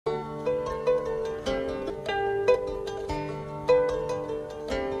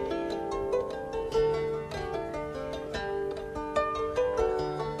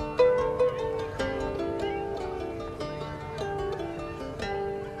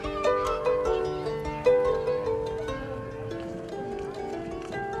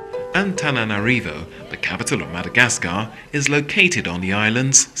Antananarivo, the capital of Madagascar, is located on the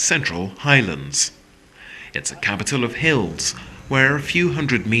island's central highlands. It's a capital of hills, where a few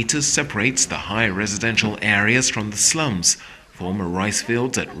hundred meters separates the high residential areas from the slums, former rice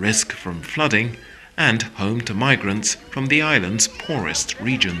fields at risk from flooding, and home to migrants from the island's poorest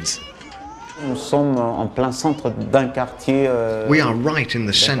regions. We are right in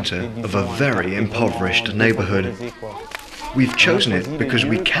the center of a very impoverished neighborhood. We've chosen it because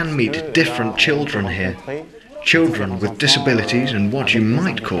we can meet different children here. Children with disabilities and what you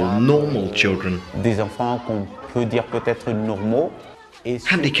might call normal children.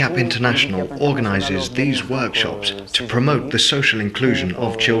 Handicap International organizes these workshops to promote the social inclusion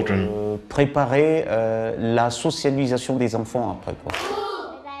of children.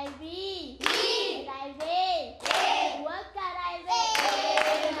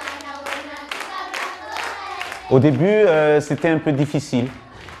 Au début, c'était un peu difficile.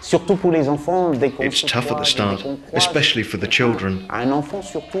 Surtout pour les enfants, it's tough at the start, especially for the children.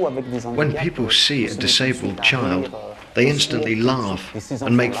 When people see a disabled child, they instantly laugh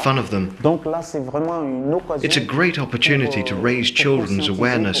and make fun of them. It's a great opportunity to raise children's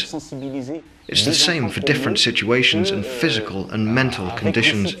awareness. It's the same for different situations and physical and mental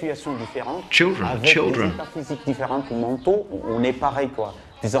conditions. Children are children.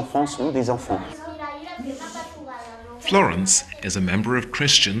 Florence is a member of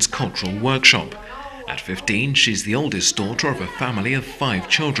Christian's cultural workshop. At 15, she's the oldest daughter of a family of 5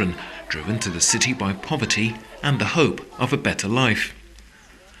 children, driven to the city by poverty and the hope of a better life.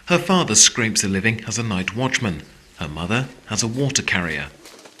 Her father scrapes a living as a night watchman. Her mother has a water carrier.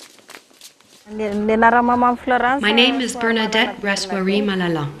 My name is Bernadette Reswari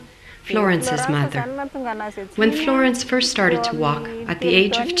Malala, Florence's mother. When Florence first started to walk, at the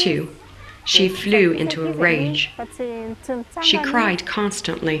age of 2, she flew into a rage. She cried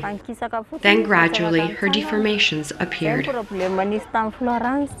constantly. Then gradually her deformations appeared.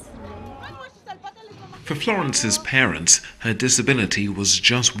 For Florence's parents, her disability was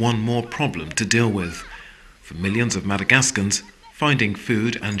just one more problem to deal with. For millions of Madagascans, finding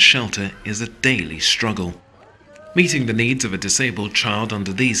food and shelter is a daily struggle. Meeting the needs of a disabled child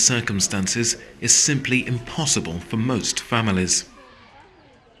under these circumstances is simply impossible for most families.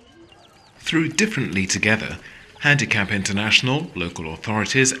 Through Differently Together, Handicap International, local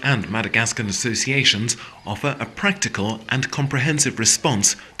authorities and Madagascan associations offer a practical and comprehensive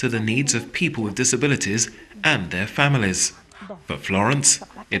response to the needs of people with disabilities and their families. For Florence,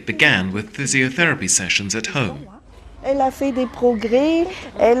 it began with physiotherapy sessions at home.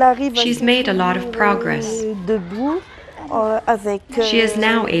 She's made a lot of progress. She is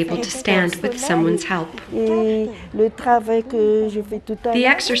now able to stand with someone's help. The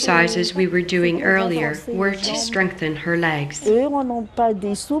exercises we were doing earlier were to strengthen her legs.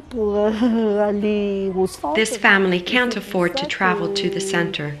 This family can't afford to travel to the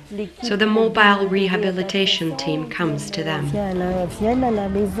center, so the mobile rehabilitation team comes to them.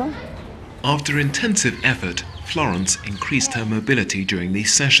 After intensive effort, Florence increased her mobility during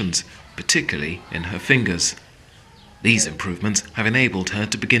these sessions, particularly in her fingers. These improvements have enabled her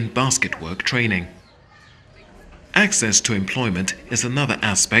to begin basket work training. Access to employment is another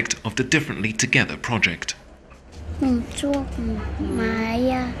aspect of the Differently Together project. I'm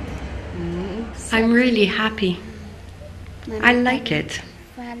really happy. I like it.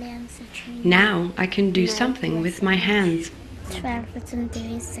 Now I can do something with my hands.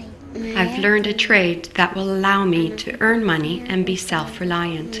 I've learned a trade that will allow me to earn money and be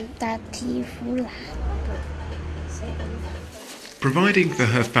self-reliant. Providing for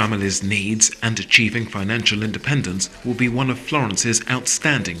her family's needs and achieving financial independence will be one of Florence's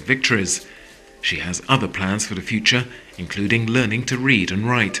outstanding victories. She has other plans for the future, including learning to read and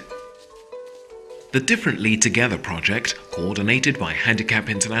write. The Differently Together project, coordinated by Handicap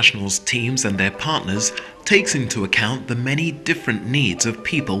International's teams and their partners, takes into account the many different needs of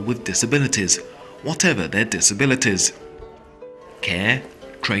people with disabilities, whatever their disabilities. Care,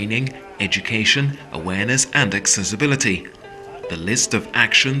 training, education, awareness and accessibility. The list of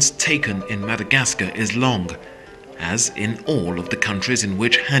actions taken in Madagascar is long, as in all of the countries in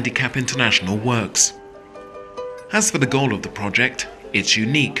which Handicap International works. As for the goal of the project, it's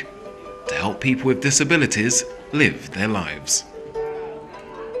unique: to help people with disabilities live their lives.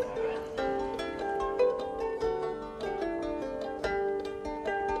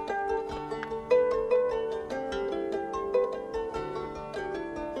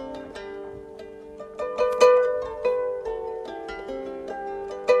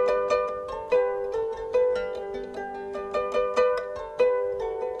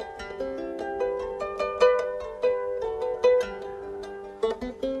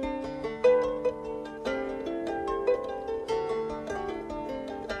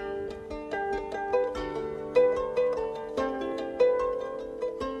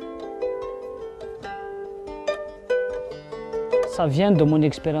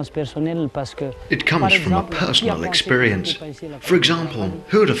 It comes from a personal experience. For example,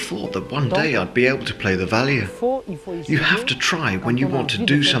 who would have thought that one day I'd be able to play the Valier? You have to try when you want to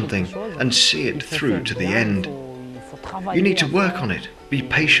do something and see it through to the end. You need to work on it, be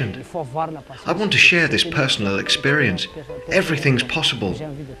patient. I want to share this personal experience. Everything's possible.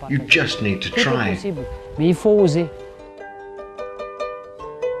 You just need to try.